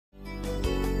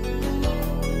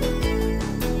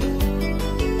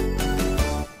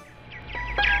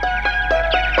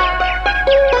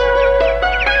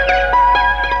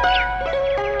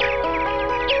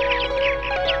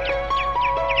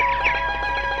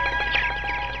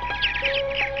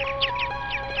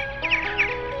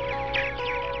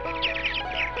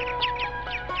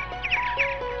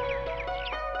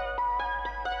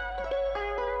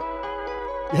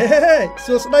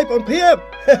សួស្ដីបងភៀប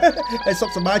ហើយសុ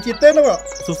ខសប្បាយជាទេហ្នឹង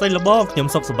សួស្ដីលបងខ្ញុំ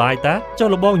សុខសប្បាយតាចុះ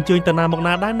លបងអញ្ជើញទៅណាមក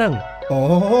ណាដែរហ្នឹងអូ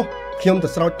ខ្ញុំទៅ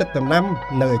ស្រោចទឹកដំណាំ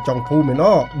នៅចុងភូមិឯ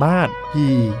ណោះបាទហ៊ី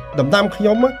ដំណាំខ្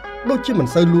ញុំដូចជាមិន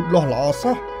សូវលូតលាស់ល្អ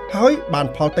សោះហើយបាន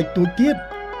ផលតិចតួចទៀត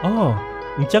អូ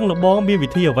អញ្ចឹងលបងមានវិ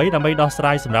ធីអ្វីដើម្បីដោះស្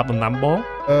រាយសម្រាប់ដំណាំបង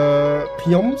ខ្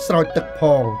ញុំស្រោចទឹកផ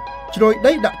ងជ្រោយ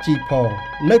ដីដាក់ជីផង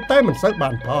នៅតែមិនសូវបា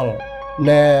នផល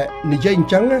ណែនិយាយអ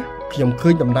ញ្ចឹងខ្ញុំឃើ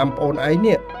ញដំណាំប្អូនឯង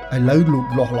នេះឥឡូវលូត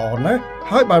លាស់ល្អណាស់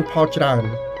ហើយបានផលច្រើន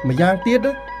ម្យ៉ាងទៀត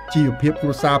ជីវភាពគ្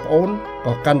រួសារប្អូន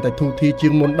ក៏កាន់តែធូរធារជា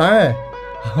ងមុនដែរ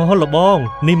អូលបង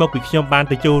នេះមកពីខ្ញុំបាន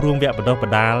ទៅចូលរួមវគ្គបណ្ដុះប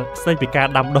ណ្ដាលស្ដីពីការ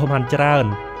ដាំដុះបានច្រើន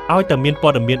ឲ្យតែមានព័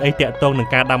ត៌មានអីតាក់ទងនឹង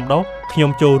ការដាំដុះខ្ញុំ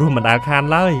ចូលរួមមិនដែលខាន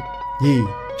ឡើយយី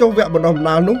ចូលវគ្គបណ្ដុះបណ្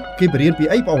ដាលនោះគេបរៀនពី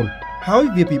អីបងអូនហើយ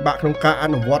វាពិបាកក្នុងការអ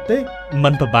នុវត្តទេមិ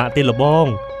នពិបាកទេលបង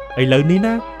ឥឡូវនេះ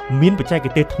ណាមានបច្ចេក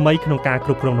ទេសថ្មីក្នុងការគ្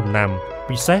រប់គ្រងដំណាំ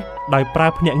ពិសេសដោយប្រើ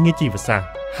ភ្នាក់ងារជីវសាស្ត្រ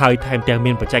ហើយថែមទាំង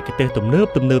មានបច្ចេកទេសទំនើប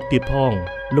ទៀតផង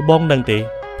លបងដឹងទេ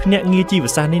ភ្នាក់ងារជីវ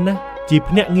សាស្ត្រនេះណាជា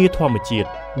ភ្នាក់ងារធម្មជាតិ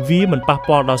វាមិនប៉ះ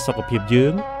ពាល់ដល់សុខភាពយើ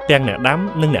ងទាំងអ្នកដាំ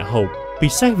និងអ្នកហូបពិ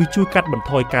សេសវាជួយកាត់បន្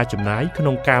ថយការចំណាយក្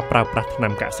នុងការប្រើប្រាស់ថ្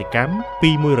នាំកសិកម្មពី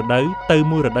មួយរដូវទៅ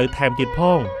មួយរដូវថែមទៀតផ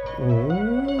ងអូ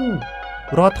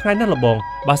រាល់ថ្ងៃណាលបង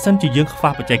បើសិនជាយើងខ្វះ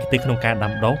បច្ចេកទេសក្នុងការ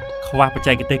ដាំដុះខ្វះបច្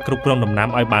ចេកទេសគ្រប់គ្រងដំណាំ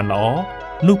ឲ្យបានល្អ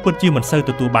នោះពិតជាមិនសូវ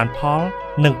ទទួលបានផល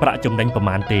និងប្រាក់ចំណេញប្រ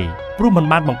មាណទេព្រោះมัน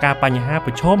បានបង្ការបញ្ហា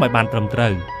ប្រឈមឲ្យបានត្រឹមត្រូ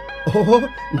វអូ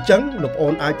អញ្ចឹងលោកប្អូ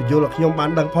នអាចបញ្យល់ឲ្យខ្ញុំបាន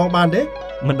ដឹងផងបានទេ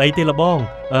មិនអីទេលបង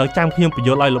ចាំខ្ញុំបញ្យ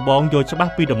ល់ឲ្យលបងយល់ច្បា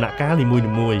ស់ពីដំណាក់កាលនីមួយ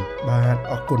ៗបាទ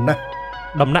អរគុណណាស់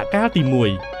ដំណាក់កាលទី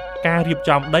1ការរៀប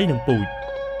ចំដីនិងពូជ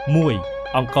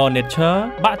1អង្ករ Nature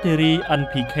បាក់តេរី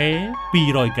NPK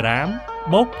 200ក្រាម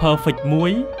បូក Perfect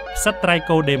 1ផ្សិត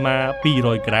Trichoderma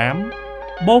 200ក្រាម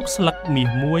បូកស្លឹកមាស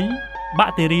1បា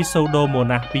ក់តេរី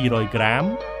Pseudomonas 200ក្រាម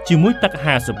ជាមួយទឹក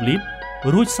50លីត្រ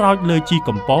រួចស្រោចលើជី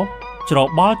កំប៉ុស្តច្រ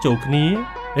បល់ចូលគ្នា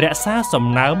រក្សាសំ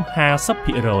ណើម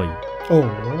 50% អូ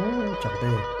ចាំ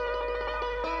ទេ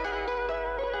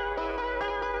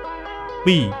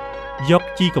2យក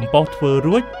ជីកំប៉ុស្តធ្វើ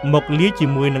រួចមកលាយជា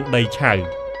មួយនឹងដីឆៅ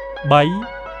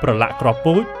3ប្រឡាក់គ្រាប់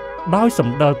ពូជដោយស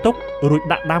ម្ដិលទុករួច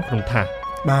ដាក់ដាំក្នុងថាស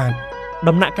បាទ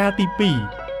ដំណាក់កាលទី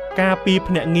2ការពារ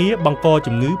ភ្នាក់ងារបង្ក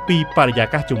ជំងឺពីបរិយា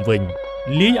កាសជុំវិញ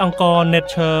លាយអង្ករ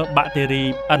Nature Bacteria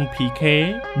NPK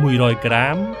 100ក្រា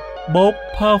មបូក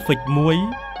Perfect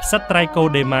 1ផ្សិត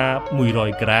Trichoderma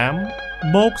 100ក្រាម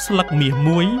បូកស្លឹកមាស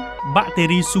1បាក់តេ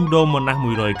រី Pseudomonas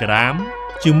 100ក្រាម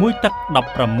ជាមួយទឹក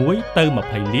16ទៅ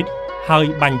20លីត្រហើយ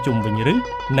បាញ់ជុំវិញឫស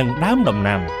និងដើមដំ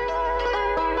ណាំ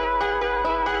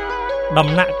ដំ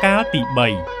ណាក់កាលទី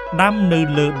3ដាំនៅ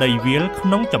លើដីវាលក្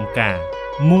នុងចម្ការ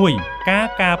1ការ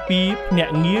ការពារភ្នា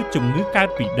ក់ងារជំងឺកើត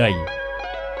ពីដី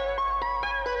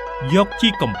យកជី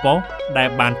កំប៉ុស្តដែល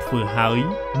បានធ្វើហើយ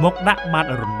មកដាក់បាត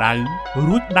រណ្ដៅ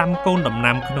រួចដាំកូនដំ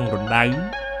ណាំក្នុងរណ្ដៅ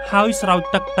ហើយស្រោច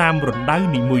ទឹកតាមរណ្ដៅ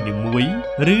នីមួយៗ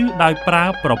ឬដោយប្រើ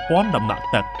ប្រព័ន្ធដំណក់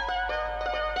ទឹក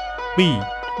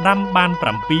2ដាំបាន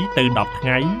7ទៅ10ថ្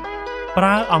ងៃប្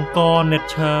រើអង្ករ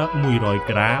Nature 100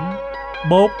ក្រាម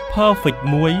បូក Perfect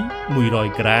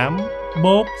 100ក្រាម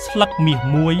បូកស្លឹកមាស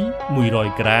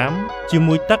100ក្រាមជា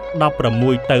មួយទឹក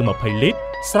16ទៅ20លីត្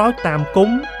រស្រោចតាមគុ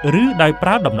ម្ពឬដោយប្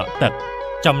រើដំណក់ទឹក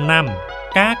ចំណាំ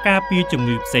ការការពារជំ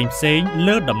ងឺផ្សេងៗ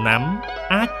លើដំណាំ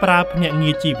អាចប្រើភ្នាក់ងា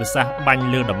រជីវសាស្ត្របាញ់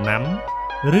លើដំណាំ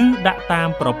ឬដាក់តាម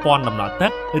ប្រព័ន្ធដំណក់ទឹ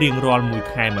ករៀងរាល់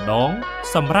1ខែម្ដង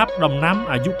សម្រាប់ដំណាំ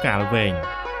អាយុកាលវែង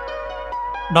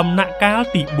ដំណាក់កាល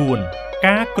ទី4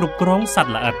ការគ្រប់គ្រងសត្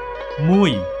វល្អិត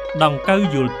1ដង្កូវ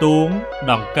យល់ទង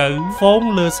ដង្កូវហ្វូង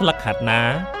លើស្លឹកខាត់ណា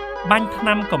បាញ់ថ្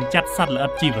នាំកម្ចាត់សត្វល្អិ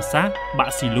តជីវសាស្ត្រ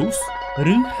Bacillus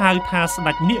ឬហៅថាស្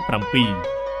ដេចនាគ7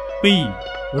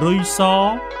 2រុយស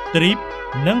ទ្រីប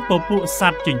និងពពួកស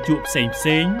ត្វចិញ្ចក់ផ្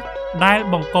សេងៗដែល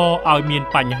បង្កឲ្យមាន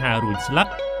បញ្ហារួញស្លឹក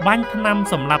បាញ់ថ្នាំ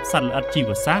សម្លាប់សត្វល្អិតជីវ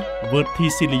សាស្ត្រ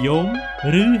Verticillium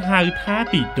ឬហៅថា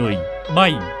ទីទុយ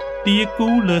3ទាគូ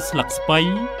លើស្លឹកស្ពៃ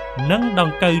និងដ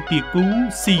ង្កូវទាគូ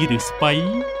ស៊ីឬស្ពៃ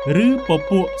ឬព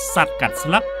ពួកសត្វកាត់ស្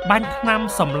លឹកបាញ់ថ្នាំ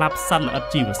សម្លាប់សត្វល្អិត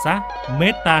ជីវសាស្ត្រ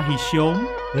Metahisium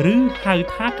ឬហៅ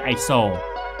ថាក្អែកស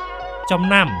ចំ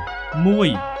ណាំ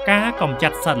1ការកម្ចា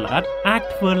ត់សត្វល្អិតអាច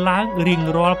ធ្វើឡើងរៀង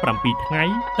រាល់7ថ្ងៃ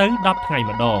ទៅ10ថ្ងៃ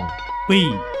ម្ដង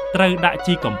2ត្រូវដាក់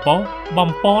ជីកំប៉ុស្តបំ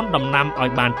ពន់ដំណាំឲ្យ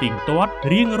បានទៀងទាត់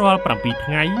រៀងរាល់7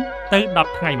ថ្ងៃទៅ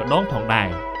10ថ្ងៃម្ដងផងដែរ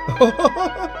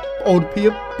អូនភៀ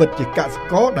បពិតជាកសិ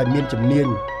ករដែលមានជំនាញ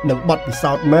និងបទពិ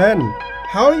សោធន៍មែន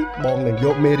ហើយបងនឹងយ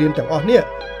កមេរៀនទាំងអស់នេះ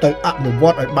ទៅអនុវ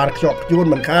ត្តឲ្យបានខ្ជាប់ខ្ជួន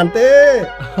មិនខានទេ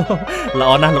ល្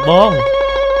អណាស់លោកបង